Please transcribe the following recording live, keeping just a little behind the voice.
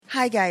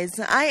Hi guys,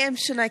 I am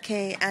Shuna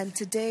K and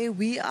today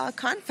we are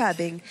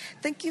confabbing.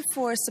 Thank you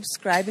for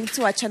subscribing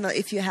to our channel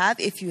if you have.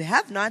 If you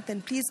have not,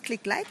 then please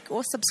click like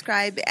or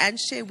subscribe and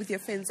share with your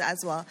friends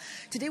as well.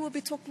 Today we'll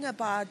be talking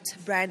about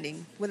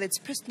branding, whether it's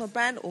personal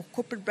brand or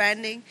corporate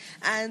branding,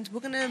 and we're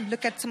going to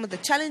look at some of the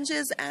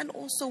challenges and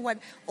also what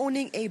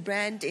owning a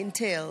brand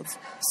entails.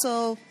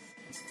 So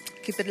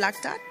keep it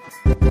locked up.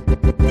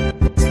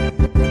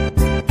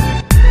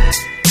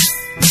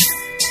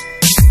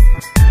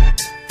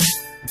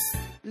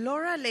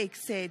 Laura Lake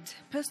said,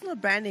 personal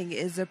branding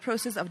is a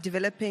process of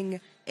developing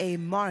a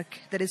mark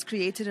that is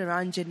created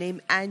around your name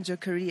and your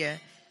career.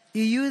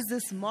 You use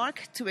this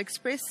mark to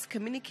express,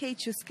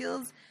 communicate your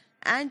skills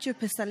and your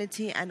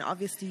personality and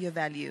obviously your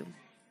value.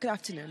 Good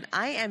afternoon.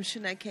 I am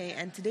Shuna K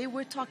and today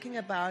we're talking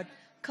about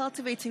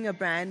cultivating a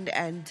brand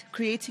and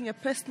creating a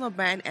personal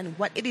brand and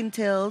what it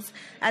entails,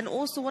 and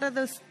also what are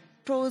the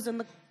pros and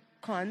the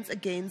cons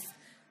against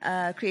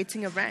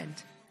creating a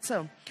brand.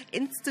 So,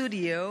 in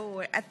studio,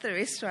 or at the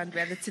restaurant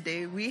rather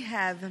today, we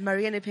have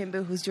Maria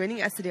Nepembe, who's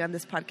joining us today on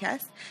this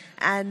podcast.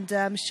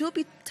 And she'll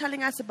be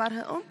telling us about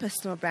her own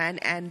personal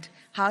brand and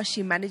how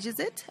she manages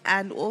it,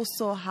 and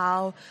also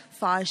how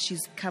far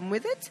she's come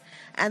with it,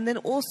 and then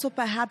also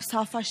perhaps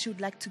how far she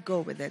would like to go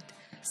with it.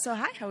 So,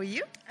 hi, how are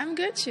you? I'm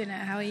good, Shuna.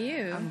 How are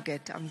you? I'm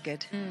good.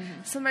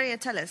 Mm-hmm. So, Maria,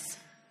 tell us.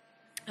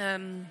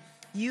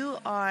 You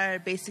are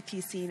basically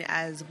seen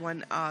as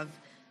one of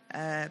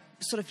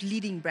sort of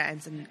leading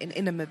brands in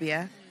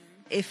Namibia,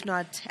 if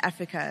not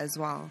Africa as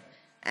well.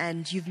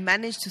 And you've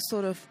managed to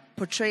sort of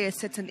portray a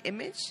certain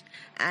image,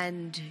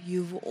 and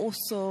you've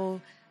also,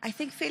 I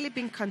think, fairly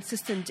been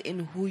consistent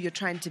in who you're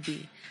trying to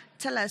be.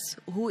 Tell us,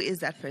 who is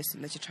that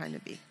person that you're trying to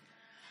be?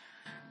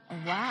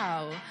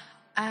 Wow.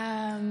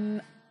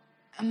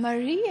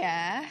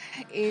 Maria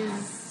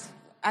is,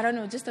 I don't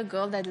know, just a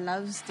girl that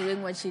loves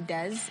doing what she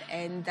does,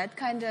 and that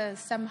kind of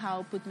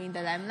somehow put me in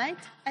the limelight,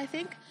 I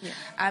think. Yeah.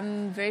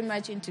 I'm very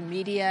much into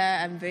media,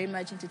 I'm very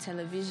much into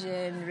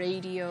television,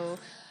 radio.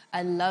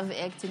 I love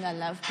acting, I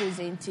love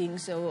presenting,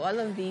 so all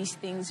of these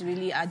things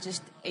really are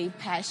just a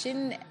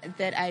passion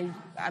that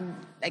I'm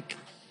like,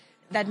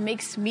 that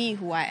makes me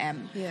who I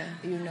am. Yeah.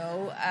 You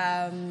know,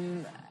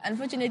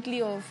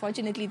 unfortunately or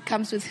fortunately, it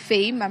comes with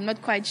fame. I'm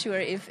not quite sure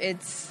if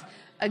it's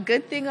a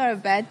good thing or a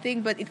bad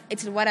thing, but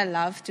it's what I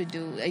love to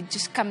do. It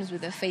just comes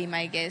with the fame,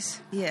 I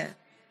guess. Yeah.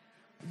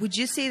 Would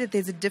you say that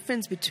there's a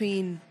difference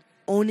between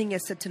owning a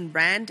certain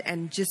brand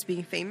and just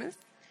being famous?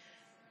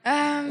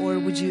 Or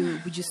would you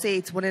say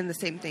it's one and the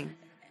same thing?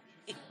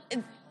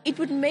 It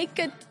would make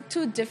it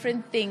two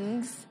different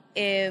things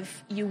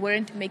if you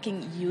weren't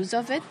making use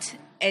of it.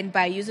 And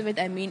by use of it,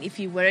 I mean if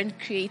you weren't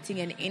creating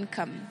an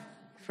income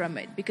from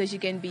it. Because you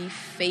can be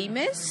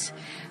famous,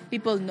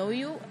 people know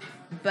you,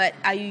 but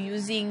are you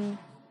using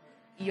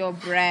your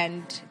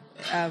brand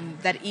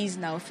that is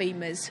now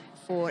famous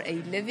for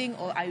a living,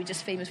 or are you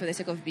just famous for the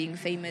sake of being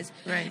famous?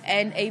 Right.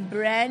 And a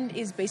brand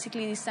is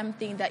basically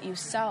something that you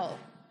sell.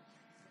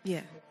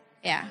 Yeah.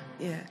 Yeah.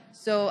 Yeah.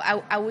 So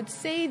I would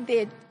say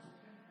that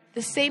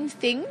the same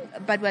thing,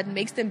 but what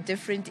makes them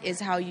different is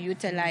how you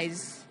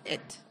utilize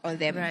it or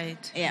them.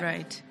 Right. Yeah.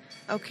 Right.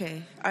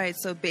 Okay. All right.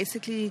 So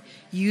basically,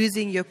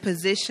 using your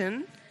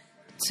position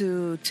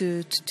to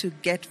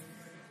get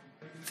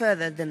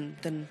further than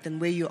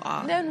where you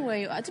are. Than where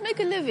you are, to make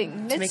a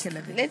living.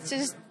 Let's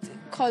just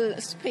call a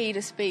spade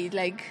a spade.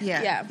 Like,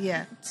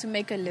 yeah. To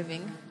make a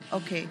living.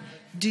 Okay.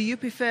 Do you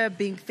prefer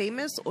being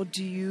famous, or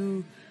do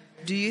you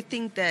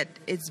think that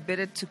it's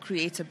better to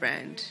create a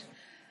brand?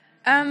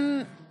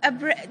 To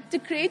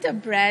create a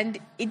brand,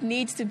 it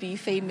needs to be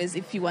famous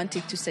if you want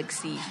it to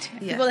succeed.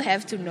 Yeah. People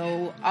have to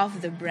know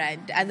of the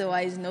brand.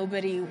 Otherwise,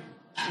 nobody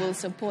will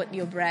support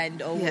your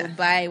brand or will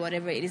buy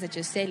whatever it is that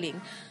you're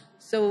selling.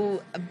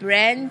 So a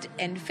brand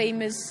and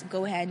famous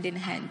go hand in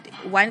hand.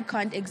 One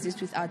can't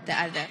exist without the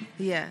other.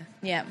 Yeah.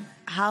 Yeah.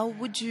 How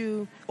would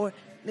you, or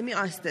let me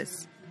ask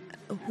this,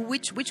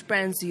 which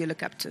brands do you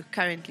look up to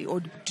currently,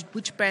 or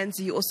which brands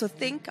do you also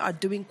think are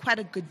doing quite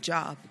a good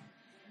job?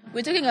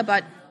 We're talking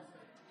about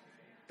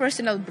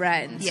personal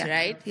brands,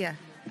 right? Yeah.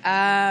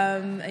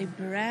 A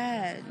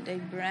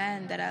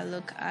brand that I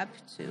look up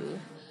to,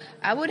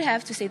 I would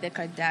have to say the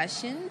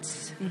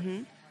Kardashians.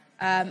 Mm-hmm.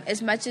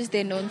 As much as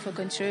they're known for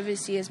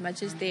controversy, as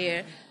much as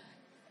they're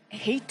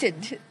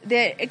hated,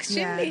 they're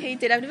extremely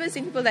hated. I've never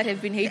seen people that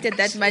have been hated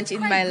that much in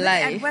my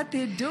life. And what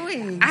they're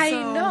doing. I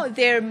know,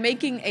 they're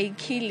making a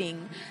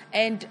killing.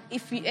 And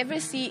if you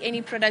ever see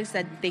any products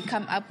that they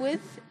come up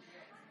with,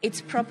 it's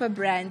proper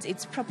brands,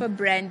 it's proper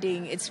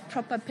branding, it's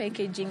proper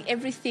packaging.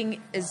 Everything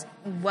is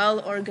well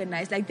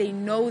organized. Like, they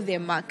know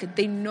their market,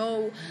 they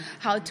know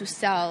how to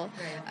sell.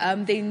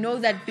 They know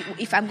that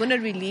if I'm going to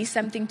release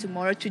something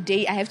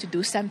today, I have to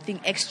do something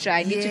extra.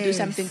 I need to do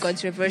something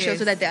controversial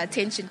so that the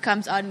attention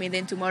comes on me. And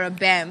then tomorrow,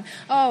 bam!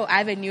 Oh, I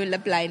have a new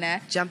lip liner.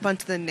 Jump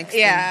onto the next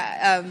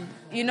thing.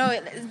 you know,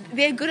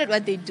 they're good at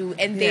what they do,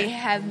 and they Yeah.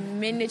 have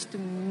managed to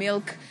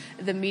milk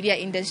the media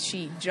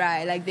industry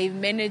dry. Like, they've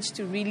managed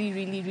to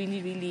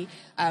really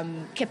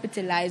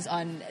capitalize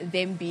on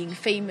them being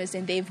famous,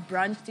 and they've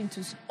branched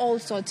into all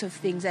sorts of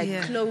things like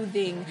Yeah.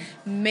 clothing,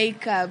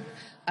 makeup,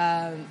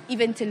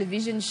 even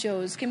television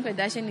shows. Kim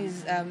Kardashian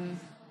is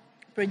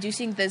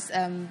producing this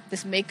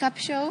makeup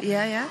show.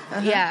 Yeah.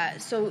 Yeah,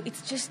 so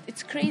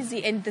it's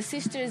crazy, and the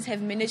sisters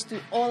have managed to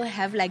all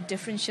have like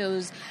different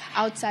shows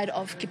outside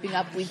of keeping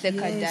up with the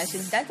Yes.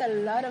 Kardashians. That's a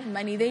lot of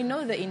money. They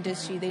know the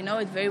industry, they know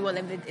it very well,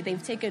 and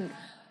they've taken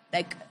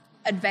like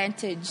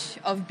advantage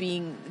of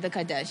being the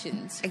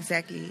Kardashians.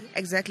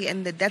 Exactly,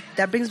 and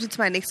that brings me to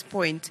my next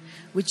point,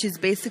 which is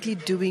basically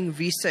doing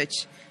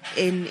research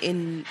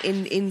in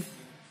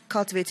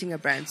cultivating a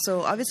brand.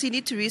 So obviously you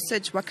need to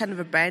research what kind of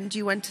a brand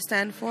you want to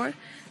stand for,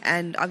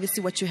 and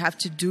obviously what you have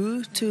to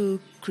do to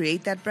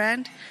create that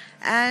brand,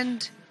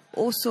 and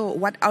also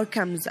what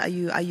outcomes are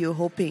you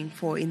hoping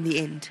for in the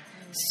end.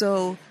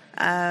 So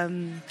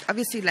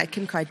obviously, like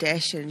Kim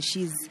Kardashian,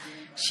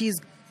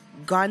 she's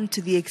gone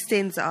to the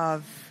extent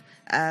of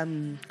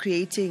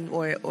creating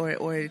or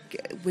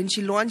when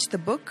she launched the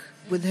book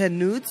with her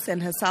nudes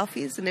and her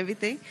selfies and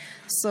everything.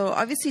 So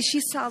obviously she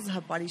sells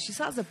her body. She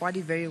sells her body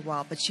very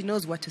well, but she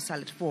knows what to sell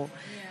it for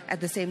at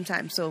the same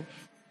time. So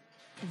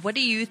what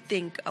do you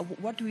think,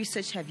 what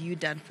research have you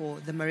done for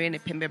the Maria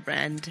Nepembe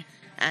brand?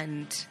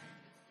 And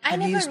I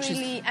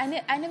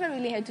never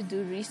really had to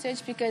do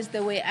research, because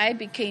the way I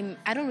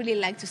don't really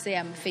like to say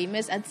I'm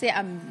famous. I'd say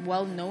I'm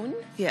well known.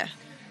 Yeah.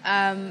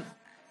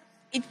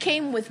 It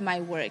came with my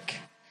work.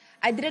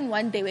 I didn't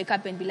one day wake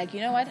up and be like,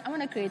 you know what, I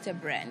want to create a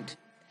brand.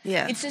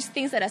 Yeah. It's just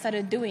things that I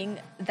started doing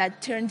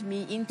that turned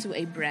me into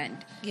a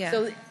brand. Yeah.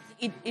 So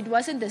it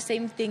wasn't the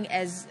same thing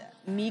as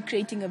me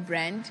creating a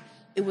brand.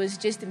 It was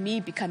just me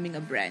becoming a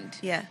brand.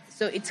 Yeah.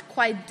 So it's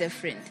quite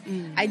different.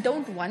 I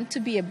don't want to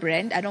be a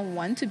brand. I don't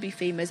want to be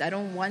famous. I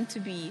don't want to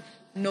be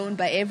known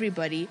by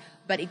everybody,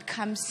 but it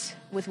comes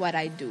with what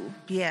I do.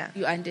 Yeah.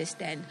 You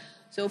understand?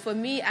 So for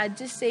me, I'd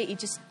just say it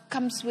just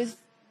comes with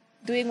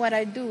doing what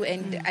I do,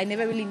 and I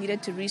never really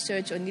needed to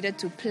research or needed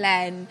to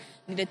plan,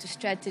 needed to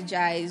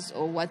strategize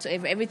or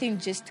whatsoever. Everything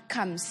just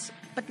comes.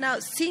 But now,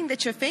 seeing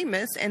that you're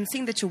famous and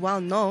seeing that you're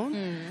well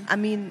known, I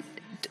mean,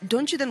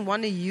 don't you then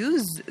want to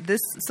use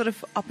this sort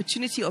of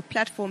opportunity or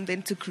platform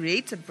then to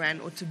create a brand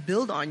or to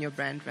build on your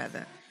brand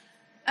rather?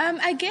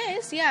 I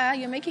guess, yeah,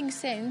 you're making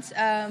sense.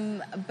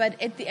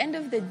 But at the end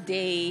of the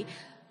day,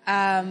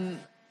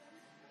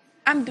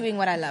 I'm doing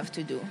what I love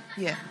to do.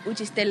 Yeah.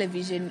 Which is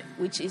television,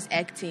 which is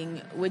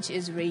acting, which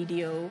is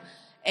radio.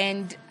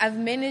 And I've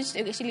managed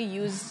to actually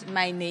use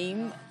my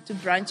name to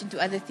branch into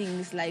other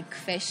things like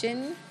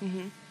fashion.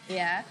 Mm-hmm.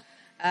 Yeah.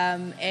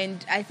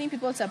 And I think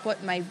people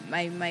support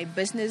my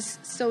business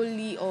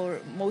solely or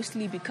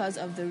mostly because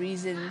of the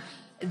reason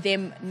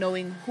them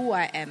knowing who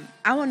I am.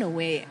 I want to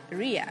wear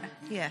Ria.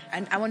 Yeah.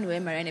 And I want to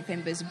wear Maria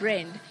Nepembe's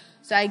brand.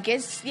 So I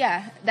guess,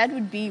 yeah, that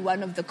would be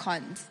one of the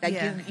cons. Like,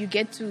 Yeah. you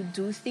get to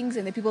do things,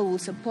 and the people will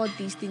support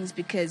these things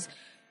because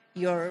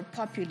you're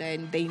popular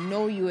and they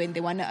know you and they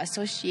want to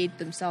associate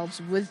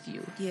themselves with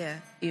you. Yeah.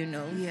 You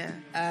know? Yeah.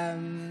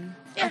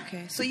 Yeah.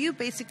 Okay. So you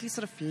basically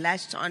sort of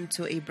latched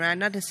onto a brand,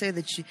 not to say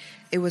that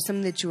it was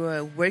something that you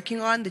were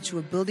working on, that you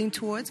were building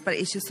towards, but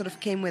it just sort of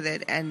came with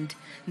it, and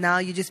now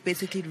you're just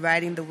basically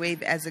riding the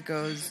wave as it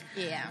goes.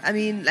 Yeah. I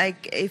mean,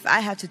 like, if I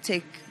had to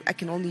take, I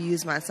can only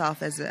use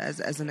myself as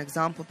an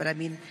example, but I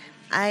mean,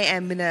 I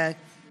am in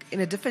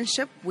a different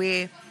ship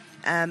where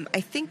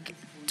I think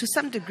to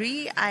some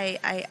degree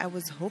I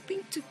was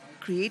hoping to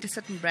create a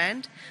certain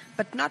brand,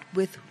 but not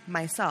with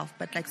myself.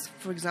 But like,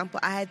 for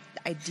example, I had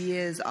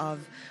ideas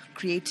of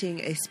creating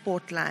a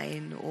sport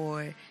line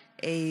or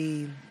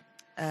a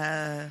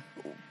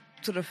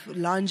sort of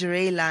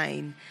lingerie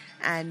line,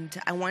 and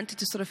I wanted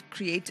to sort of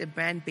create a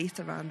brand based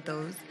around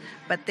those.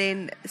 But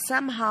then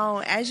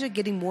somehow, as you're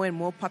getting more and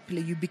more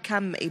popular, you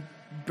become a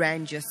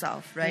brand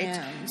yourself, right?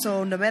 Yeah.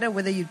 So no matter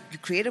whether you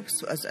create a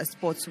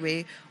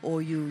sportswear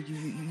or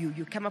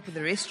you come up with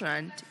a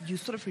restaurant, you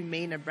sort of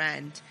remain a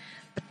brand.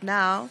 But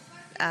now,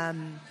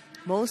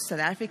 most South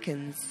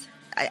Africans,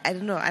 I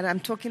don't know, and I'm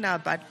talking now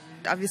about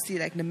obviously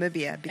like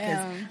Namibia, because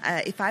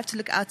if I have to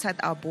look outside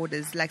our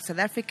borders, like South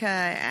Africa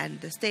and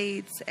the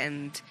States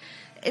and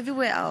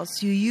everywhere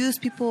else, you see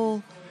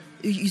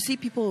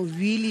people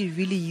really,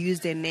 really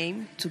use their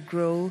name to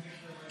grow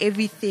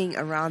everything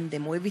around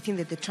them, or everything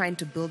that they're trying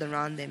to build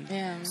around them.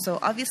 Yeah. So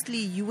obviously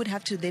you would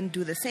have to then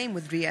do the same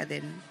with Ria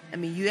then. I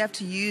mean, you have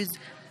to use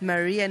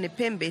Maria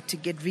Nepembe to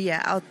get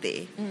Ria out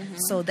there. Mm-hmm.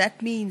 So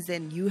that means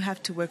then you have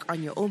to work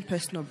on your own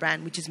personal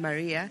brand, which is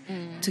Maria,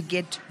 to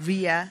get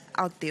Ria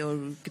out there, or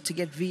to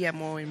get Ria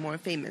more and more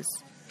famous.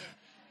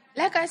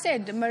 Like I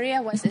said, the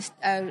Maria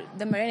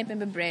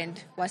Nepembe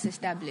brand was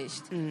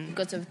established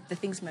because of the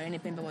things Maria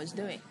Nepembe was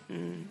doing.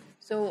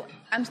 So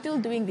I'm still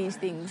doing these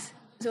things.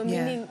 So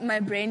meaning my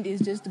brand is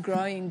just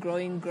growing,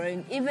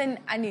 even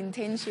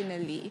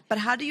unintentionally. But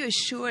how do you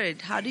assure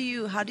it? How do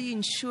you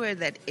ensure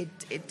that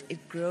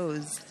it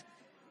grows?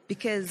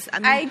 Because I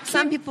mean,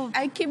 some people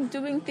I keep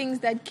doing things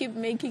that keep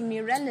making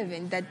me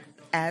relevant.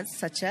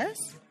 such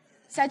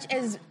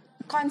as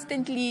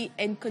Constantly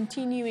and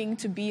continuing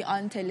to be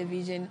on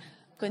television,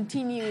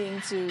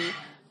 continuing to,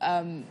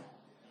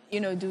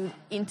 do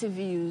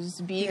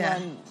interviews, being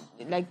on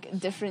like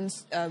different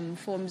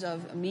forms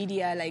of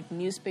media, like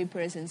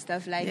newspapers and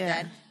stuff like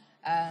that.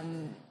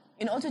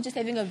 And also just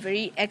having a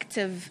very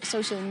active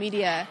social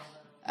media.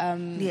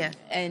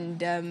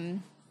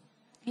 And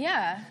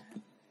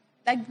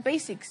like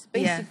basics.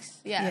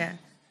 Yeah.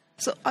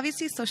 So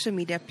obviously social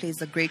media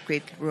plays a great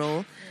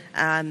role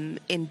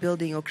in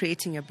building or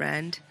creating a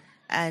brand.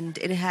 And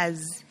it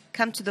has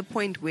come to the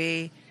point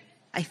where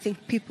I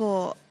think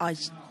people are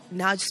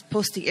now just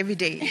posting every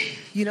day.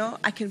 You know,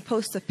 I can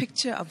post a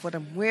picture of what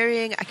I'm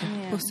wearing. I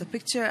can post a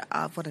picture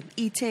of what I'm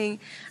eating.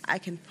 I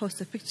can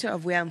post a picture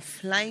of where I'm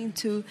flying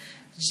to,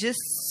 just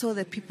so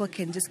that people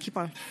can just keep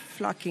on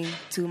flocking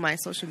to my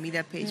social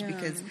media page.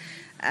 Because,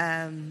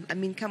 I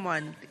mean, come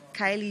on,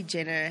 Kylie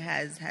Jenner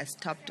has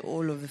topped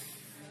all of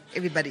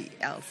everybody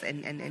else.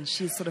 And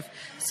she's sort of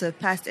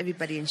surpassed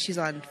everybody. And she's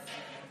on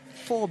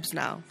Forbes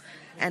now.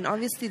 And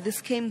obviously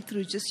this came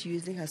through just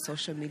using her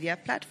social media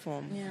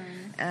platform.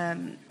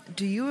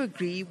 Do you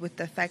agree with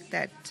the fact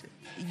that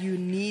you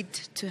need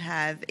to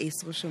have a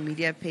social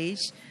media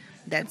page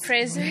that's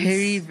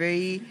very,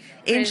 very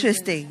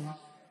interesting?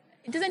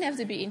 It doesn't have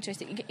to be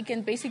interesting. It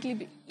can basically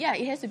be,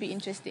 it has to be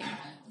interesting.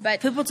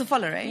 But people to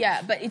follow, right?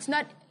 Yeah, but it's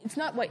not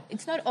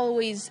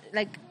always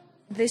like,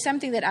 there's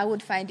something that I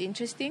would find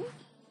interesting,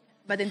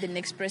 but then the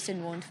next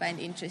person won't find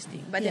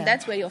interesting. But then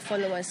that's where your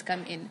followers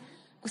come in.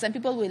 Because some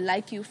people will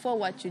like you for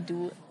what you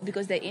do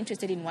because they're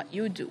interested in what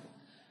you do.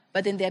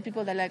 But then there are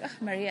people that are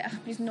like, Maria,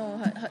 please no,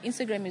 her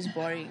Instagram is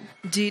boring.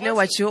 Do you know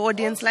what your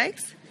audience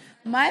likes?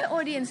 My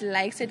audience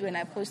likes it when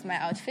I post my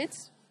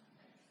outfits.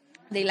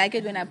 They like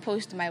it when I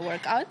post my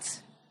workouts.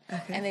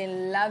 Okay. And they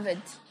love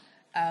it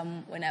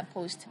when I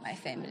post my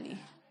family.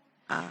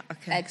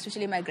 Okay. Like,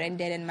 especially my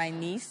granddad and my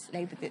niece.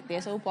 Like,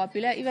 they're so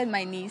popular. Even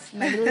my niece,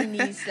 my little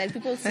niece. Like,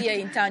 people see her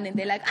in town and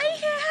they're like,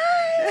 hi.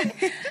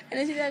 And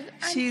then she's like,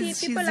 Auntie,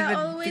 people are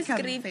always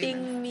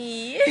greeting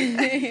me.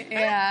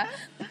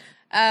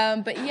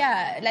 But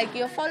yeah, like,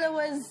 your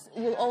followers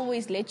will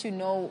always let you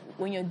know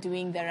when you're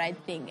doing the right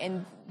thing.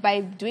 And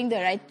by doing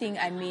the right thing,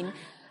 I mean,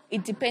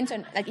 it depends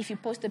on, like, if you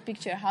post a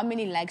picture, how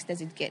many likes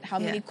does it get? How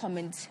many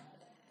comments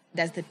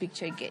does the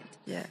picture get?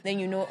 Then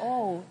you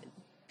know,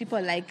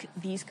 people like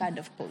these kind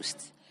of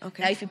posts.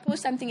 Okay. Now, if you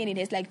post something and it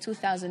has like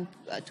 2,000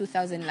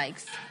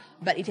 likes,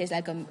 but it has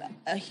like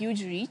a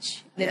huge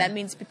reach, then that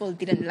means people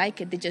didn't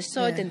like it. They just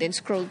saw it and then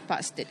scrolled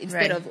past it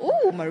instead of,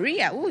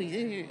 Maria,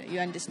 you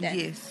understand?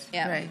 Yes,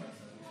 right.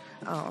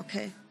 Oh,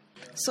 okay.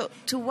 So,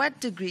 to what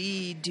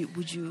degree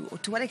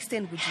to what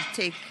extent would you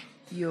take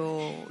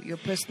your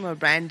personal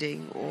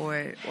branding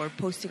or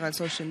posting on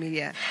social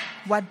media?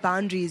 What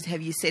boundaries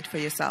have you set for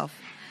yourself?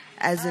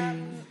 As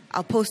in,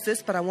 I'll post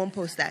this, but I won't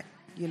post that.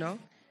 You know?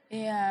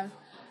 Yeah.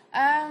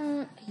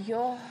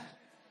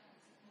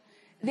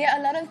 There are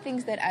a lot of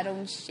things that I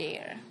don't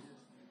share.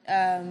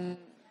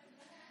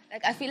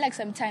 Like, I feel like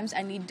sometimes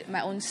I need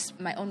my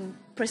own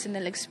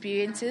personal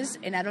experiences,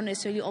 and I don't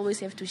necessarily always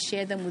have to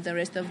share them with the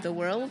rest of the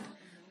world.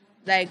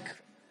 Like,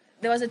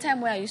 there was a time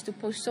where I used to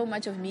post so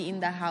much of me in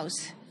the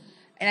house,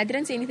 and I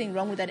didn't say anything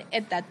wrong with that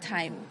at that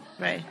time.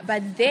 Right.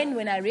 But then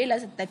when I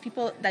realized that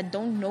people that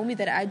don't know me,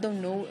 that I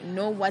don't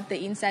know what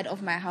the inside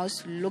of my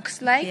house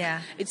looks like,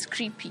 it's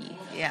creepy.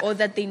 Yeah. Or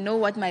that they know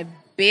what my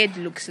bed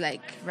looks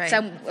like. Right.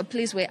 A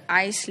place where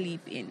I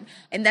sleep in.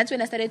 And that's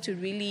when I started to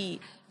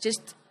really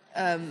just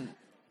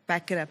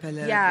back it up a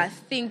little bit.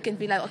 Think and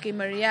be like, okay,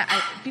 Maria,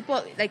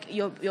 people, like,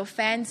 your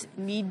fans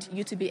need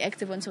you to be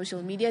active on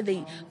social media.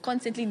 They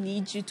constantly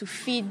need you to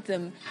feed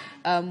them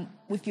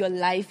with your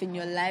life and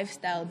your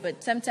lifestyle.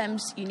 But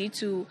sometimes you need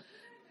to,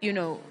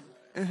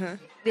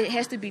 there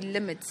has to be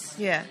limits.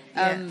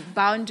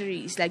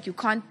 Boundaries. Like, you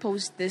can't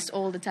post this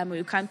all the time, or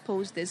you can't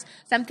post this.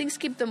 Some things,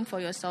 keep them for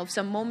yourself.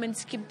 Some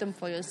moments, keep them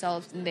for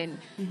yourself. And then,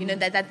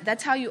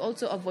 that's how you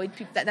also avoid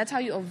people. That's how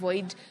you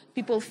avoid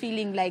people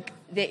feeling like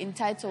they're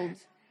entitled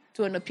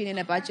to an opinion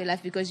about your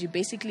life, because you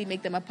basically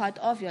make them a part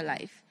of your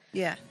life.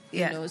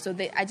 So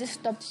I just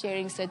stopped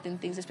sharing certain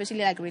things, especially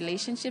like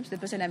relationships. The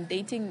person I'm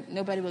dating,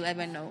 nobody will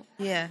ever know.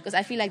 Because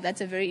I feel like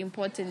that's a very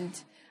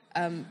important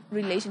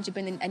relationship,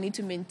 and I need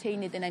to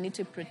maintain it and I need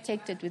to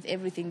protect it with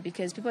everything,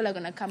 because people are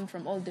going to come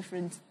from all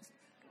different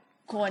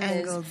corners.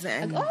 Angles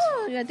and like,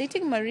 you're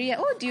dating Maria.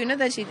 Oh, do you know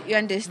that you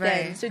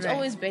understand? Right, so it's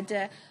always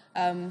better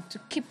to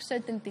keep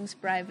certain things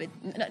private.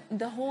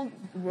 The whole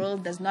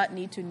world does not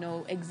need to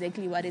know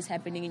exactly what is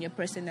happening in your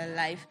personal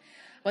life.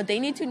 What they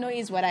need to know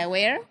is what I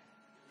wear.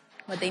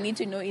 What they need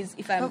to know is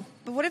if I'm...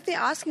 But what if they're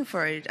asking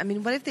for it? I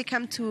mean, what if they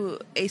come to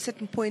a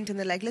certain point and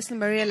they're like, listen,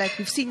 Maria, like,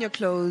 we've seen your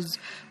clothes,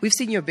 we've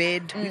seen your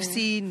bed, we've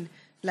seen,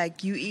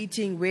 like, you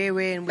eating where,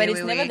 and where, But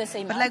it's never the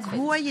same But, outfit. like,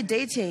 who are you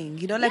dating?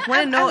 You know, like,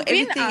 want to know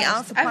everything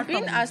else apart I've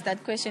been asked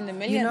that question a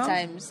million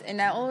times. And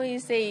I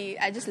always say,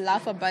 I just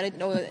laugh about it.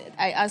 Or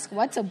I ask,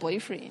 what's a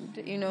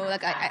boyfriend? You know,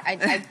 like,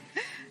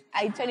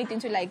 I turn it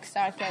into like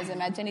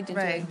sarcasm. I turn it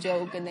into a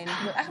joke, and then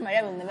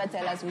Maria will never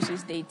tell us who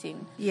she's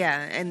dating.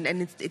 Yeah, and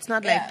it's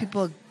not like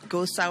people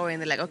go sour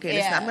and they're like, okay,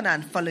 listen, I'm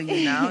gonna unfollow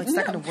you now. It's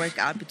not gonna work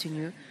out between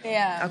you.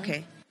 Yeah.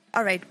 Okay.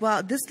 All right.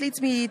 Well, this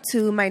leads me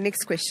to my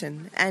next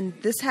question, and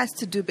this has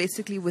to do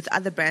basically with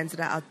other brands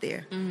that are out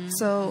there. Mm-hmm.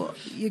 So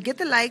you get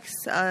the likes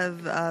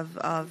of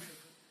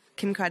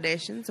Kim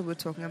Kardashian, so we're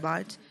talking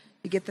about.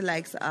 You get the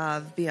likes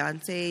of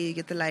Beyonce. You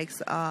get the likes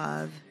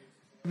of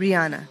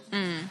Rihanna,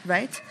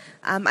 right?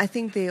 I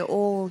think they're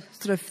all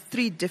sort of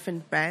three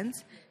different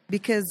brands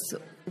because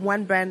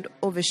one brand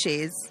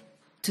overshares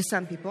to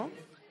some people,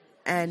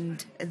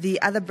 and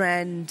the other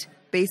brand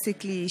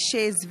basically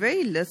shares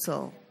very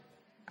little.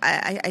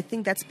 I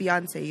think that's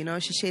Beyonce, you know,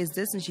 she shares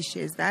this and she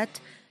shares that.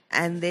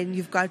 And then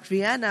you've got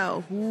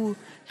Rihanna, who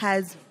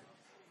has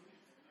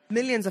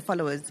millions of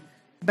followers,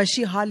 but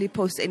she hardly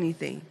posts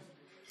anything.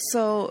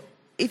 So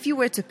if you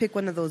were to pick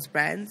one of those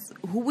brands,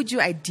 who would you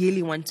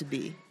ideally want to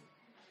be?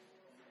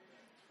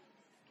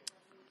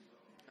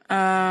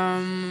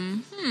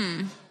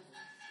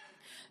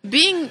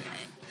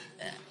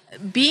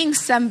 Being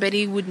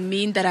somebody would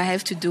mean that I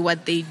have to do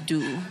what they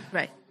do.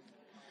 Right.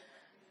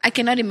 I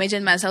cannot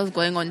imagine myself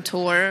going on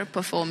tour,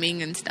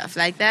 performing and stuff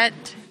like that.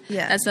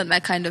 Yeah. That's not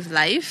my kind of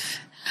life.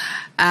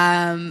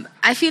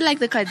 I feel like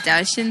the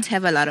Kardashians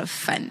have a lot of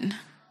fun.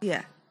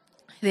 Yeah.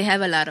 They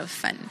have a lot of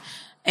fun.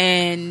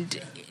 And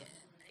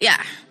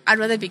yeah, I'd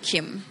rather be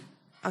Kim.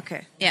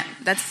 Okay. Yeah,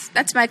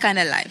 that's my kind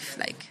of life.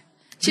 Like,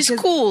 she's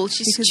cool,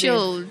 she's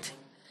chilled.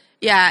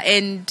 Yeah,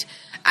 and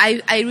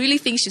I really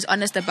think she's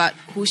honest about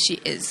who she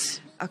is.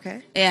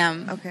 Okay.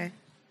 Yeah. Okay.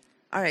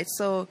 All right.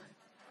 So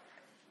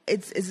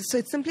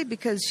it's simply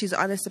because she's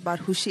honest about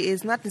who she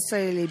is, not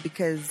necessarily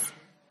because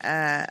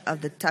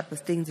of the type of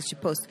things that she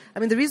posts. I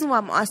mean, the reason why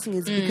I'm asking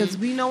is because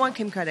we know what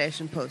Kim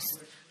Kardashian posts.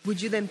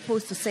 Would you then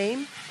post the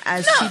same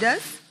as she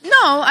does?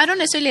 No, I don't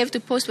necessarily have to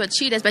post what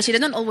she does, but she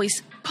doesn't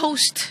always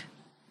post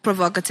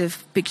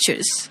provocative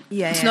pictures.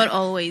 It's not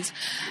always.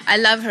 I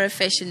love her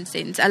fashion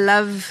sense. I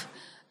love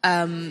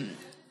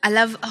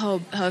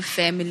her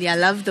family. I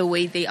love the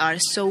way they are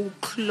so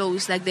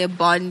close. Like, their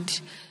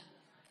bond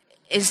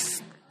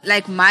is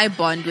like my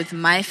bond with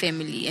my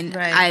family, and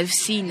I've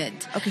seen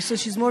it. Okay, so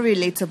she's more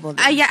relatable.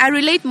 I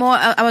relate more.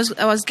 I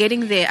was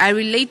getting there. I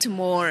relate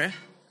more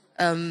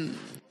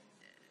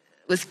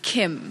with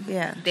Kim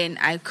than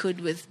I could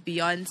with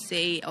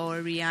Beyonce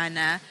or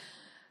Rihanna.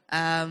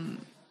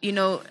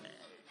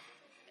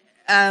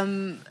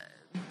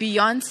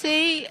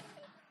 Beyonce,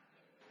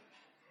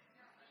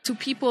 to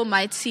people,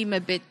 might seem a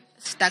bit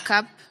stuck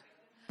up,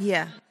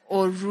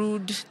 or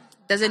rude.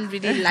 Doesn't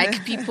really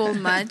like people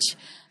much.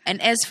 And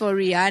as for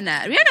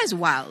Rihanna is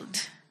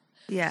wild.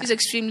 Yeah, she's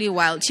extremely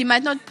wild. She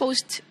might not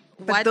post,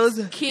 but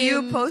those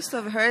few posts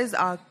of hers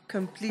are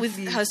completely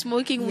with her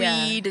smoking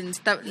weed and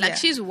stuff. Like,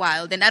 she's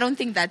wild, and I don't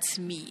think that's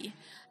me.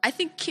 I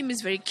think Kim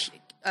is very,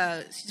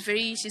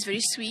 she's very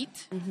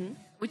sweet,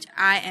 which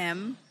I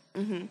am.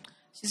 Mm-hmm.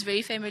 She's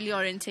very family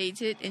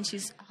orientated, and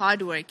she's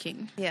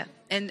hardworking. Yeah,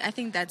 and I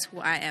think that's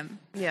who I am.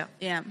 Yeah,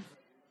 yeah.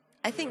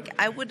 I think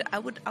I would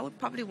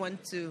probably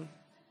want to.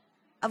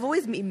 I've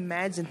always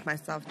imagined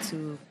myself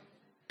to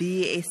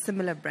be a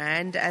similar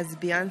brand as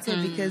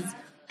Beyonce because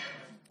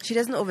she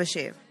doesn't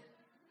overshare.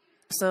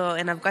 So,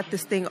 and I've got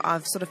this thing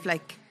of sort of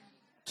like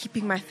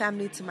keeping my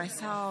family to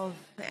myself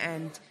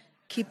and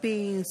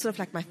keeping sort of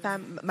like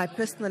my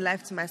personal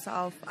life to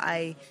myself.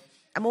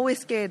 I'm always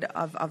scared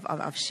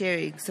of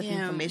sharing certain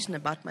information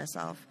about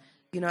myself,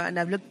 you know. And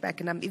I've looked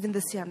back, and even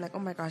this year, I'm like, oh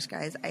my gosh,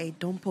 guys, I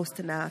don't post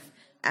enough,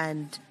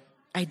 and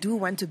I do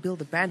want to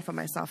build a brand for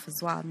myself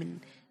as well. I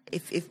mean,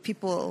 if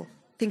people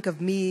think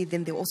of me,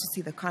 then they also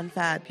see the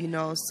confab, you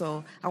know.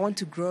 So I want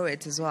to grow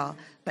it as well.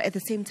 But at the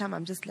same time,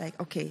 I'm just like,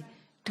 okay,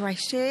 do I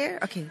share?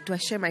 Okay, do I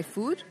share my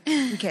food?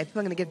 Okay, people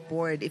are going to get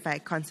bored if I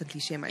constantly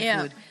share my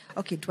food.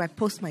 Okay, do I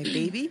post my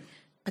baby?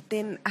 But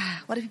then,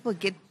 what if people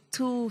get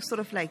too sort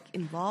of like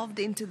involved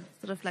into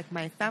sort of like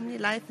my family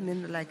life, and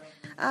then they're like,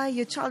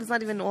 your child is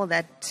not even all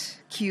that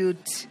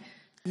cute,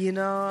 you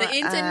know. The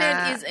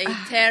internet is a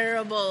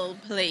terrible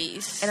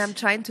place, and I'm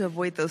trying to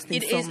avoid those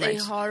things. It is a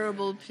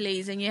horrible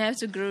place, and you have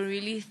to grow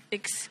really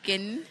thick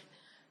skin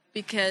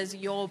because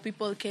your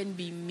people can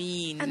be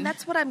mean. And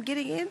that's what I'm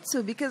getting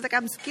into, because like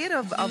I'm scared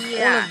of all of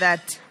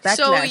that backlash.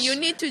 So you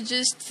need to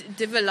just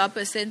develop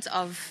a sense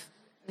of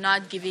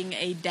not giving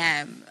a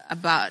damn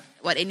about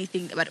what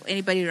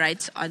anybody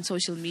writes on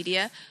social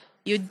media.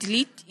 You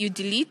delete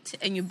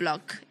and you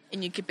block,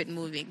 and you keep it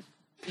moving.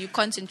 You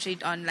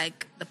concentrate on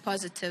like the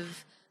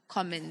positive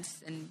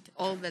comments and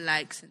all the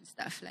likes and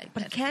stuff like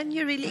that. But can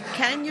you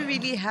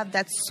really have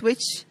that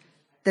switch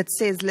that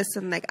says,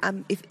 listen, like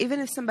even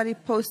if somebody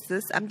posts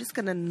this, I'm just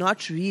gonna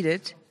not read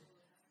it,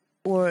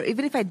 or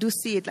even if I do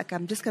see it, like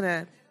I'm just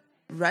gonna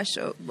rush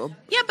or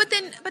yeah, but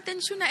then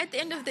Shuna, at the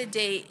end of the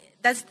day,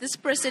 does this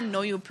person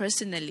know you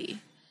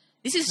personally?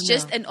 This is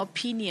just an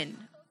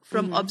opinion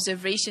from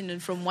observation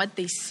and from what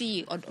they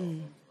see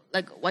on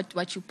like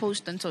what you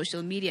post on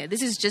social media.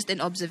 This is just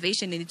an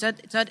observation, and it's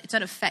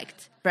not a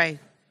fact. Right.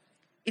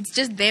 It's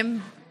just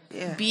them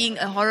being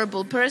a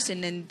horrible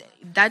person, and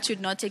that should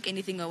not take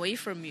anything away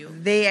from you.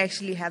 They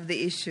actually have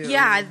the issue.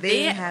 Yeah,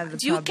 they have the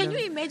problem. Can you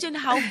imagine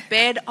how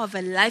bad of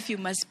a life you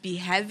must be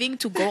having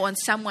to go on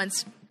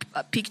someone's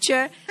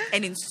picture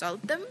and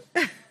insult them?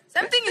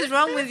 Something is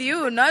wrong with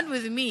you, not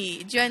with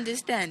me. Do you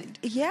understand?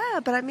 Yeah,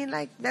 but I mean,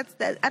 like, that's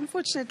that.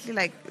 Unfortunately,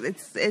 like,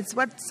 it's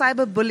what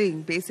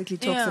cyberbullying basically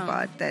talks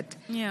about. That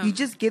you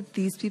just get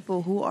these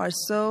people who are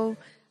so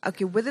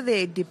whether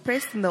they're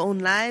depressed in their own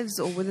lives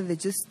or whether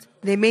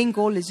their main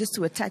goal is just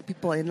to attack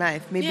people in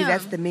life. Maybe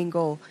that's the main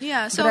goal.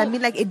 Yeah. So, but I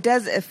mean, like, it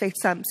does affect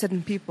some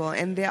certain people,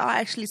 and there are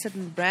actually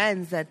certain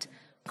brands that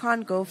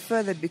can't go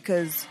further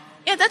because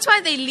that's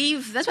why they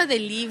leave. That's why they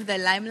leave the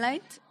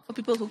limelight. For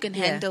people who can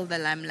handle the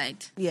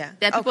limelight. Yeah.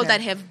 There are people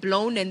that have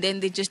blown and then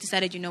they just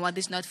decided, you know what,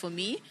 this is not for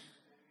me.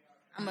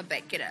 I'm a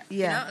back it up.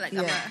 Yeah.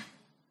 You know?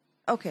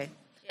 Okay.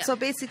 Yeah. So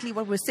basically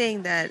what we're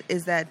saying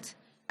is that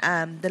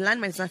the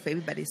limelight is not for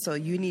everybody. So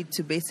you need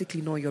to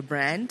basically know your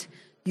brand.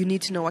 You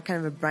need to know what kind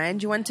of a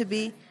brand you want to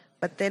be.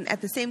 But then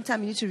at the same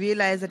time, you need to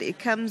realize that it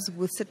comes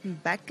with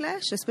certain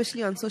backlash,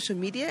 especially on social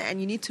media.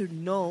 And you need to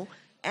know,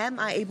 am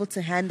I able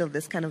to handle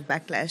this kind of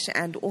backlash?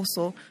 And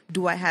also,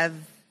 do I have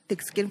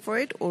thick skin for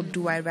it, or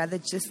do I rather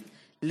just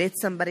let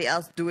somebody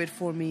else do it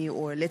for me,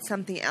 or let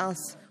something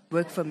else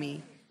work for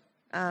me?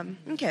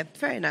 Okay,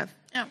 fair enough.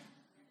 Yeah.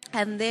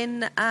 And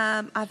then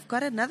I've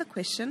got another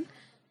question.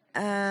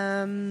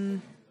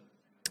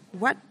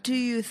 What do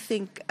you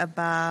think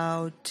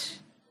about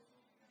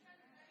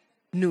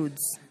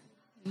nudes?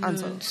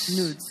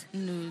 Nudes.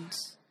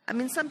 I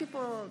mean, some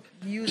people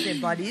use their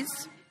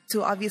bodies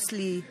to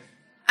obviously.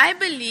 I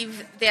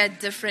believe there are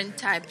different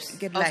types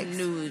of likes.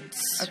 Nudes.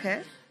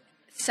 Okay.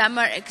 Some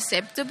are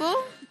acceptable,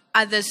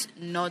 others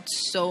not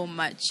so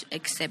much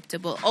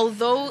acceptable.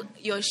 Although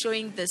you're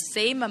showing the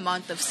same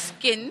amount of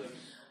skin,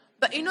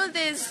 but you know,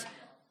 there's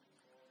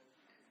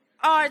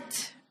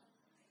art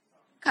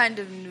kind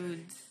of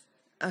nudes.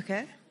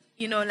 Okay.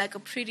 You know, like a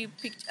pretty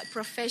picture, a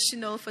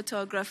professional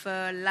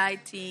photographer,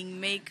 lighting,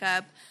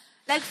 makeup,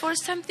 like for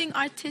something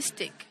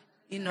artistic,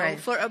 you know, right.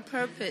 for a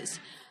purpose.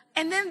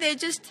 And then they're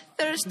just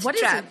thirst What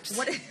traps. Is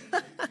it?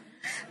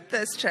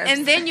 Thirst traps.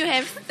 And then you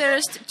have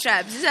thirst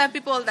traps. These are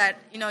people that,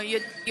 you know,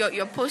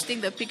 you're posting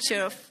the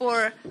picture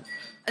for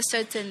a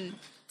certain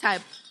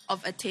type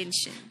of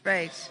attention.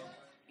 Right.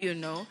 You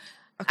know.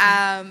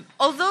 Okay.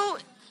 Although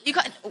you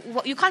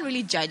can't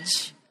really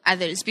judge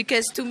others,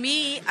 because to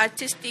me,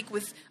 artistic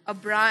with a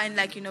bra and,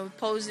 like, you know,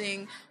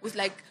 posing with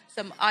like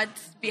some art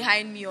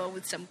behind me or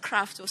with some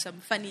craft or some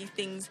funny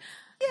things.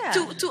 Yeah.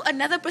 To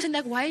another person,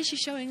 like, why is she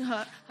showing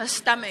her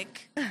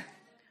stomach?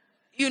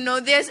 You know,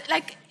 there's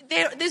like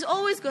there's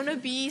always gonna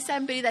be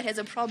somebody that has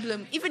a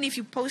problem, even if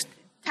you post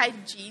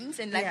tight jeans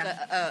and like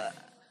a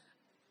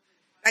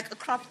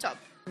crop top.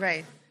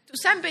 Right. To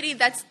somebody,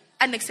 that's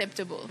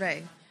unacceptable.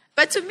 Right.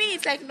 But to me,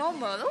 it's like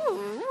normal.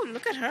 Oh,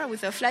 look at her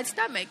with a flat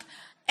stomach.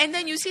 And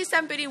then you see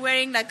somebody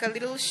wearing like a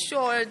little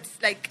shorts,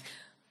 like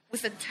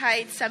with a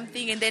tight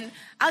something, and then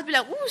I'll be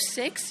like, ooh,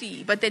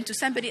 sexy. But then to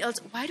somebody else,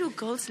 why do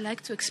girls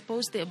like to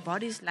expose their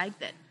bodies like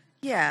that?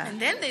 Yeah.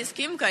 And then there's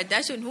Kim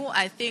Kardashian, who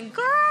I think,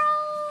 girl,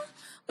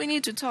 we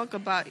need to talk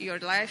about your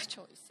life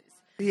choices.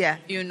 Yeah.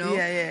 You know?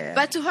 Yeah.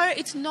 But to her,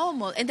 it's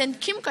normal. And then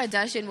Kim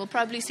Kardashian will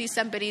probably see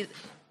somebody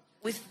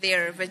with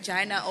their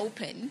vagina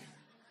open.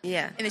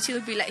 Yeah. And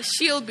then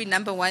she'll be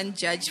number one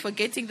judge,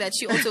 forgetting that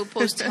she also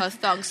posts her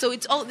thong. So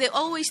there are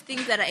always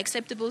things that are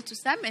acceptable to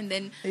some, and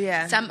then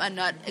some are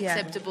not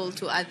acceptable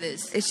to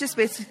others. It's just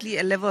basically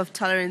a level of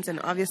tolerance and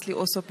obviously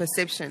also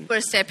perception.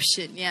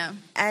 Perception, yeah.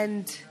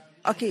 And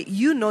okay,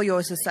 you know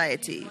your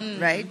society,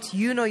 right?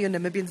 You know your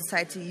Namibian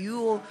society.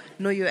 You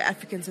know your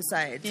African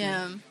society.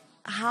 Yeah.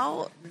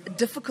 How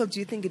difficult do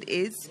you think it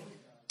is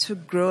to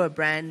grow a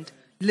brand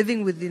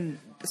living within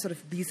sort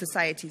of these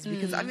societies?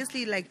 Because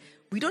obviously, like,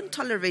 we don't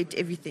tolerate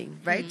everything,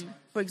 right?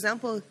 For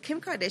example, Kim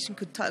Kardashian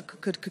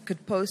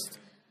could post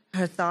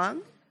her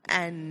thong,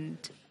 and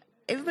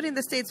everybody in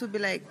the States would be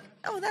like,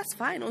 "Oh, that's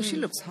fine. Oh, she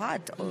looks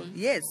hot. Oh,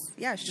 yes,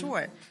 yeah,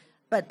 sure."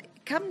 But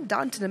come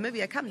down to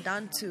Namibia, come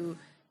down to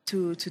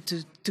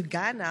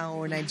Ghana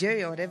or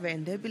Nigeria or whatever,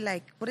 and they'll be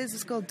like, "What is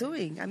this girl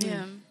doing?"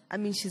 I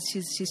mean,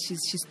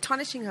 she's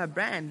tarnishing her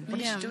brand. What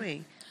is she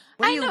doing?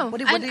 I know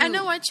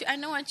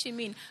what you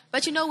mean.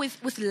 But you know,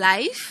 with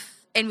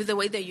life and with the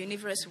way the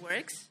universe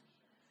works,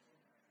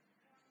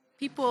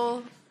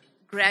 people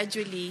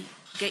gradually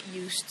get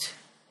used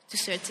to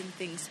certain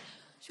things.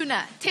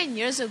 Shuna, 10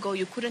 years ago,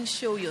 you couldn't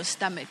show your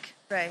stomach.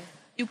 Right.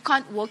 You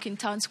can't walk in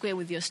town square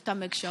with your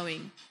stomach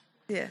showing.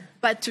 Yeah.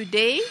 But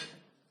today,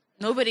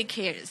 nobody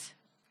cares.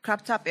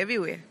 Crop top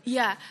everywhere.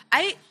 Yeah.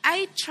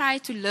 I try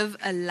to live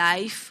a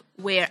life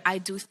where I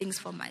do things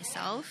for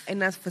myself. And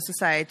not for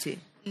society.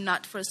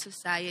 Not for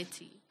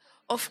society.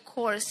 Of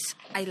course,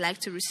 I like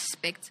to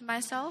respect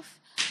myself.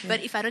 Yeah.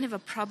 But if I don't have a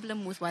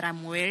problem with what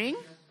I'm wearing,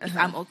 if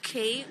I'm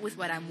okay with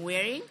what I'm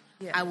wearing,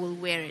 I will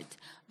wear it.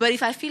 But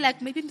if I feel like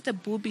maybe the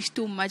boob is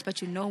too much,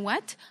 but you know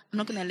what? I'm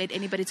not going to let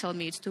anybody tell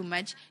me it's too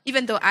much,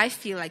 even though I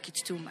feel like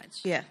it's too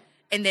much. Yeah.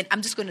 and then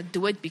I'm just going to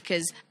do it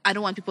because I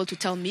don't want people to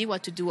tell me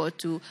what to do or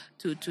to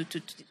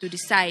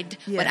decide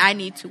what I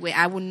need to wear.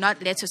 I will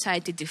not let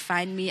society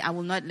define me. I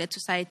will not let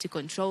society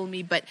control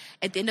me. But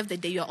at the end of the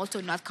day, you're also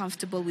not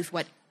comfortable with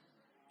what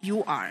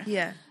you are.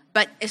 Yeah.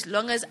 But as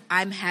long as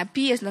I'm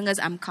happy, as long as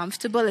I'm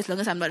comfortable, as long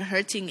as I'm not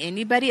hurting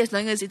anybody, as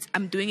long as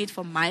I'm doing it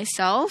for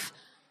myself,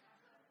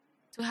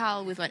 to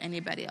hell with what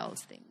anybody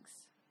else thinks.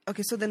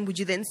 Okay, so then would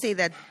you then say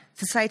that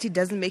society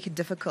doesn't make it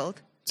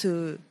difficult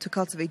to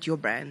cultivate your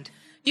brand?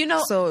 You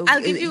know, so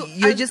I'll give you...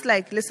 You're just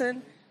like,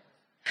 listen,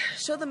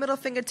 show the middle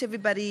finger to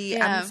everybody.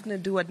 Yeah. I'm just going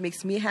to do what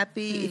makes me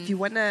happy. If you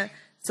want to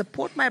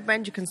support my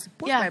brand, you can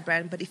support my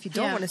brand. But if you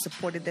don't want to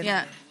support it, then...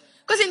 Yeah.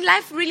 Because in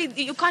life, really,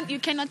 you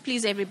cannot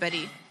please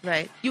everybody.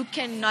 Right. You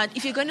cannot.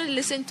 If you're going to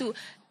listen to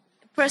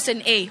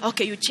person A,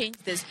 okay, you change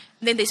this.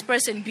 Then there's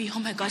person B, oh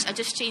my gosh, I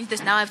just changed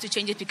this. Now I have to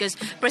change it because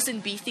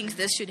person B thinks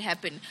this should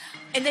happen.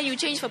 And then you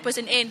change for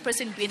person A and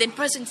person B. Then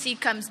person C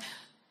comes...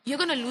 You're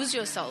going to lose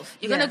yourself.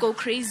 You're going to go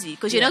crazy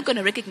because you're not going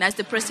to recognize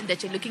the person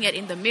that you're looking at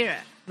in the mirror.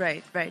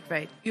 Right.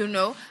 You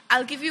know,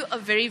 I'll give you a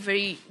very,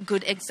 very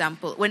good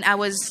example. When I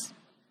was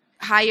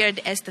hired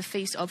as the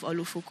face of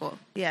Olufuko,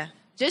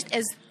 just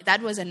as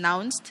that was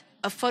announced,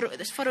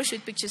 this photo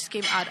shoot pictures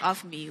came out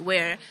of me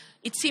where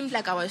it seemed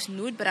like I was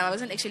nude, but I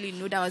wasn't actually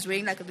nude. I was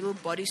wearing like a little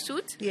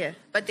bodysuit. Yeah.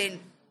 But then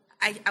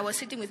I was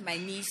sitting with my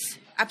knees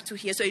up to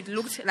here, so it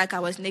looked like I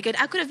was naked.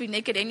 I could have been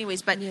naked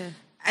anyways, but...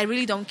 I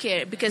really don't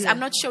care because I'm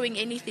not showing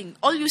anything.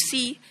 All you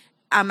see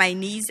are my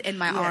knees and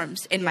my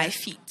arms and my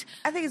feet.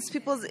 I think it's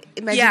people's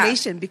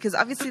imagination because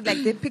obviously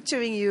like they're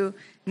picturing you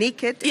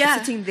naked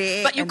sitting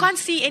there. But you can't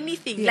see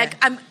anything. Like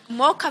I'm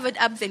more covered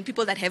up than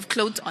people that have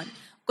clothes on.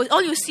 Because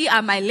all you see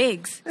are my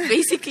legs,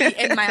 basically,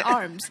 and my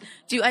arms.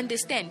 Do you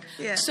understand?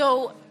 Yeah.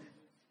 So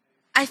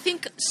I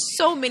think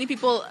so many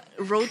people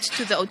wrote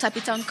to the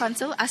Otapi Town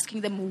Council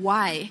asking them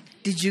why.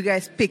 Did you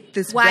guys pick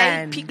this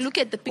brand? Look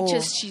at the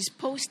pictures she's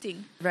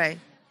posting. Right.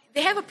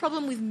 They have a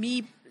problem with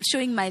me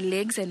showing my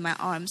legs and my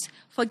arms,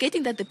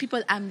 forgetting that the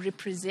people I'm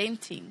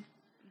representing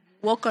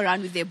walk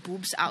around with their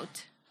boobs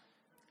out.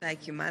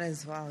 Like, you might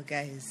as well,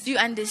 guys. Do you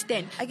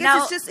understand? I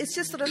guess it's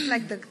just sort of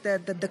like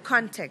the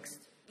context.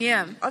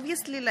 Yeah.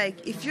 Obviously,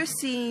 like, if you're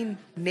seen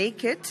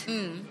naked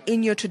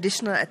in your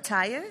traditional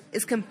attire,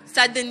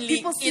 suddenly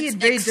people see it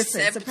very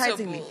different,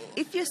 surprisingly.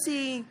 If you're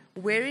seeing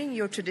wearing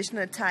your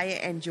traditional attire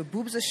and your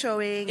boobs are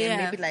showing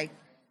and maybe like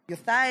your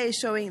thigh is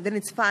showing, then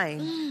it's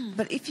fine.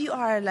 But if you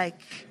are like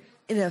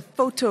in a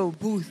photo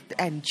booth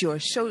and you're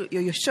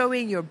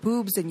showing your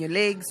boobs and your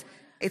legs,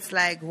 it's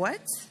like,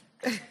 what?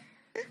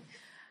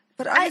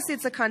 But obviously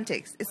it's a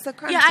context. It's the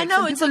context. Yeah, I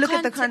know. People look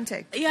at the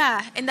context.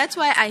 Yeah, and that's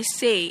why I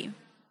say,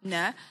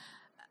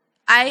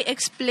 I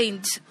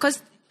explained,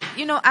 because,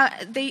 you know,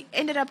 they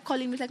ended up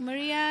calling me like,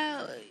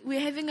 Maria, we're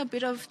having a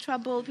bit of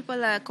trouble.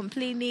 People are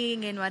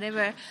complaining and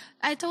whatever.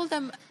 I told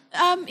them,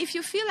 if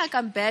you feel like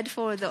I'm bad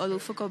for the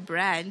Olufuko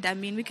brand, I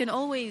mean, we can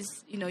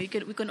always, you know, we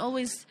can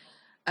always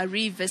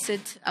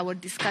revisit our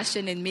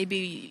discussion and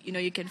maybe, you know,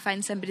 you can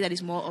find somebody that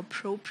is more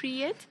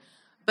appropriate.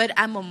 But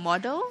I'm a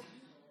model.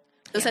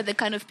 Those are the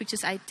kind of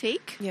pictures I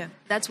take. Yeah.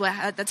 That's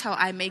how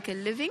I make a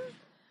living.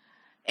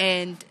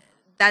 And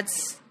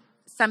that's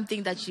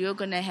something that you're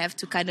going to have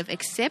to kind of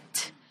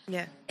accept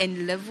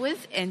and live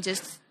with and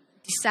just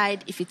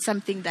decide if it's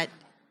something that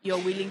you're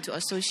willing to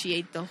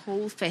associate the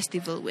whole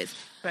festival with.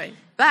 Right.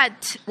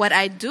 But what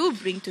I do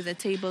bring to the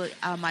table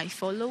are my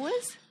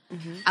followers.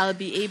 Mm-hmm. I'll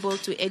be able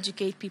to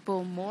educate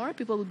people more.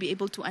 People will be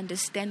able to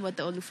understand what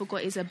the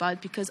Olufuko is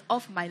about because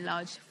of my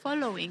large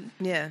following.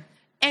 Yeah.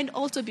 And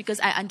also because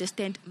I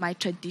understand my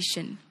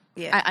tradition.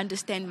 Yeah. I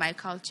understand my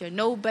culture.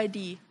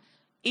 Nobody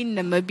in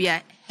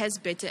Namibia has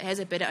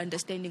a better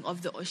understanding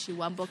of the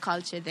Oshiwambo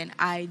culture than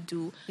I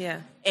do. Yeah.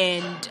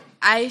 And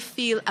I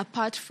feel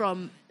apart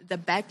from the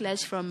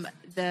backlash from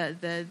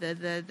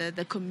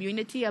the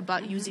community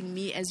about using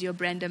me as your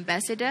brand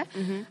ambassador,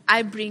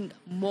 I bring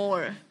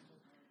more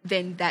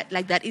than that.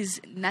 Like, that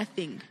is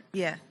nothing.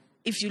 Yeah.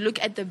 If you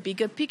look at the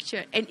bigger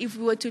picture, and if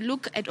we were to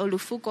look at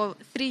Olufuko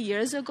 3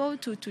 years ago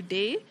to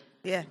today,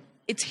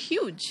 it's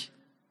huge.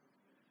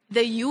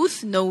 The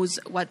youth knows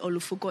what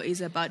Olufuko is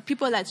about.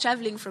 People are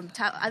traveling from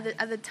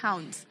other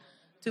towns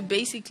to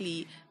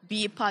basically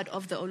be a part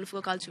of the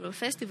Olufuko Cultural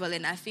Festival,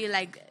 and I feel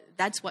like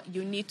that's what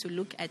you need to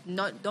look at.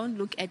 Don't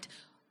look at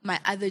my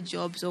other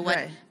jobs or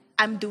what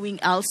I'm doing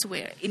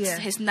elsewhere. It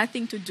has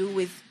nothing to do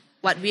with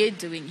what we're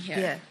doing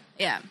here.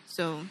 Yeah.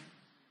 So,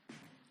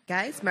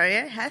 guys,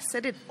 Maria has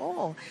said it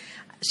all.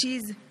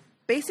 She's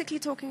basically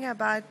talking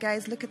about,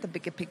 guys, look at the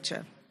bigger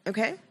picture.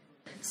 Okay.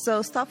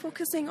 So stop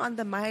focusing on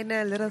the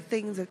minor little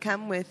things that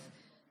come with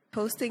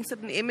posting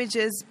certain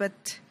images,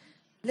 but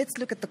let's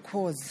look at the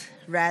cause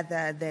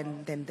rather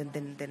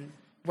than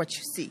what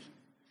you see.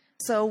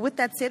 So with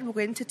that said, we're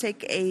going to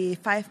take a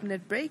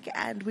 5-minute break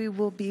and we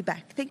will be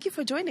back. Thank you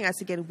for joining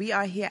us again. We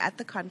are here at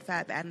the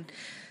Confab and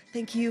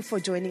thank you for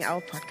joining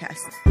our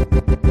podcast.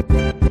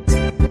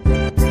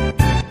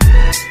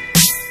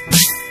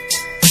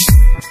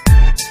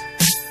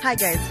 Hi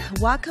guys,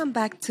 welcome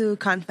back to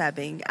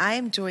Confabbing. I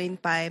am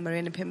joined by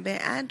Maria Nepembe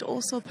and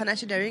also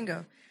Panashe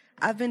Daringo.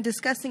 I've been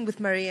discussing with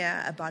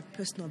Maria about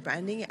personal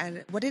branding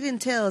and what it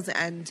entails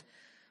and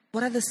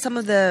what are some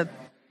of the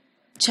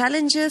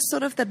challenges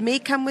sort of that may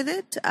come with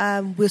it.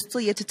 We're still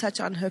yet to touch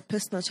on her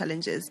personal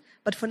challenges.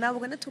 But for now, we're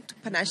going to talk to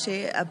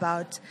Panashe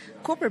about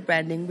corporate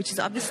branding, which is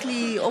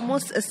obviously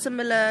almost a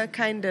similar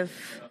kind of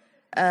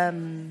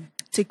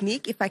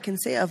technique, if I can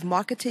say, of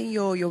marketing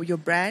your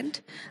brand,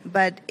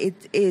 but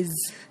it is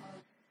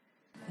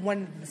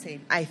one and the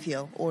same, I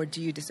feel, or do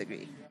you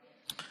disagree?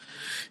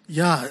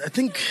 Yeah, I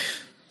think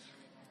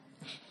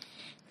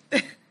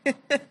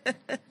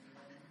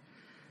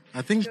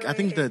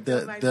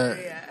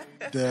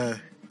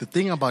the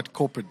thing about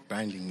corporate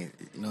branding,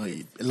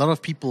 a lot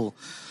of people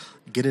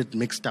get it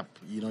mixed up.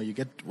 You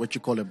get what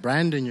you call a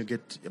brand and you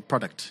get a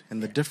product.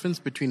 And the difference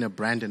between a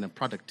brand and a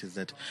product is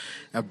that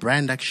a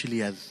brand actually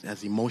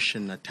has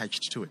emotion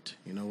attached to it.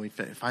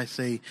 If I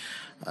say,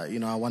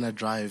 I want to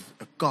drive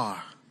a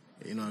car,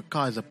 a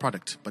car is a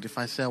product. But if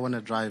I say I want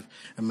to drive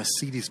a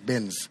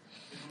Mercedes-Benz,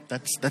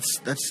 that's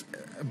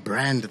a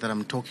brand that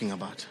I'm talking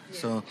about.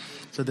 So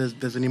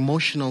there's an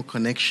emotional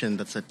connection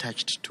that's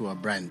attached to a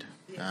brand.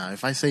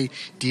 If I say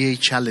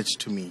DHL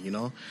to me,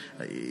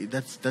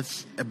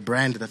 that's a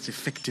brand that's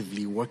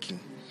effectively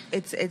working.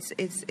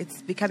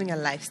 It's becoming a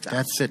lifestyle.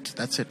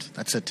 That's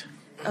it.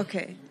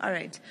 Okay, all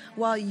right.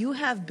 Well, you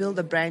have built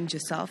a brand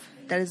yourself.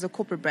 That is a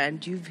corporate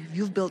brand.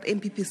 You've built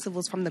MPP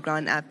Civils from the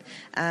ground up.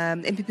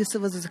 MPP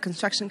Civils is a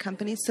construction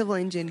company, civil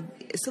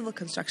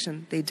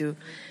construction they do.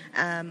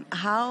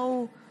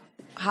 How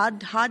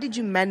did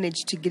you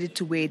manage to get it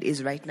to where it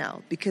is right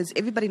now? Because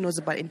everybody knows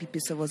about MPP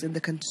Civils in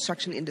the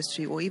construction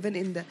industry or even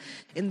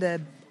in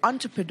the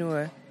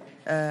entrepreneur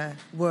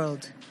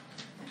world.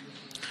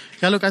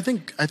 Yeah, look, I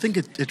think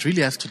it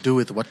really has to do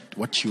with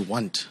what you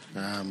want.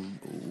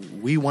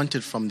 We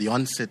wanted from the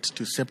onset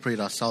to separate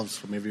ourselves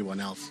from everyone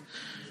else.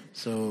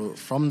 So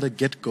from the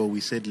get-go,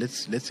 we said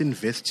let's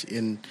invest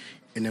in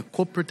a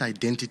corporate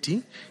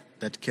identity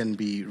that can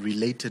be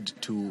related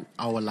to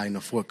our line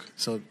of work.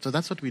 So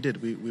that's what we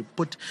did. We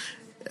put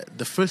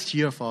the first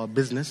year of our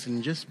business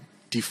in just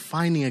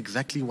defining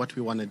exactly what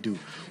we want to do.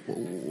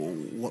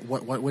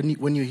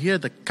 When you hear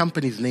the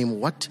company's name,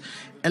 what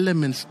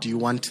elements do you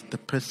want the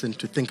person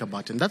to think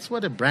about? And that's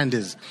what a brand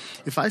is.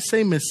 If I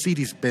say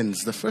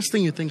Mercedes-Benz, the first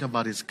thing you think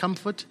about is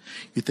comfort.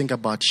 You think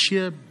about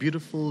sheer,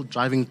 beautiful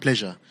driving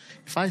pleasure.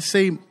 If I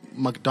say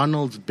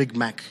McDonald's Big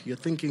Mac, you're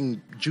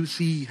thinking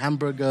juicy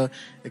hamburger,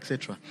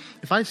 etc.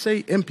 If I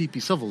say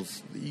MPP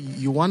Civils,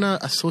 you want to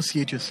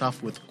associate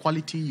yourself with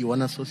quality, you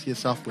want to associate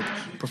yourself with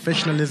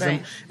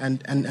professionalism,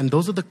 right. and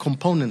those are the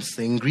components,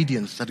 the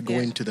ingredients that go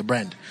into the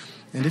brand.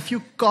 And if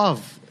you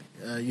carve,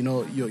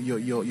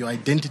 your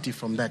identity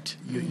from that,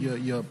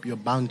 you're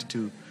bound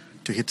to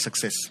hit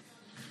success.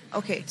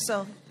 Okay,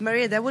 so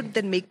Maria, that would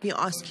then make me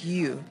ask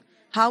you,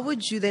 how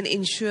would you then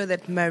ensure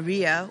that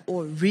Maria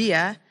or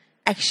Ria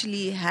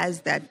actually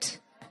has that,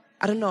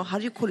 I don't know, how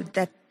do you call it,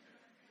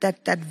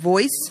 that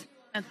voice?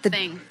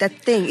 That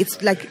thing.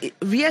 It's like,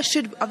 Ria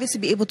should obviously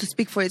be able to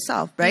speak for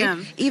itself, right?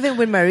 Yeah. Even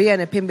when Maria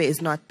Nepembe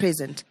is not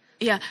present.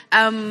 Yeah.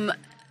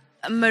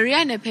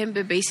 Maria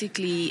Nepembe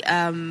basically,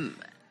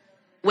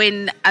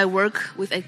 when I work with a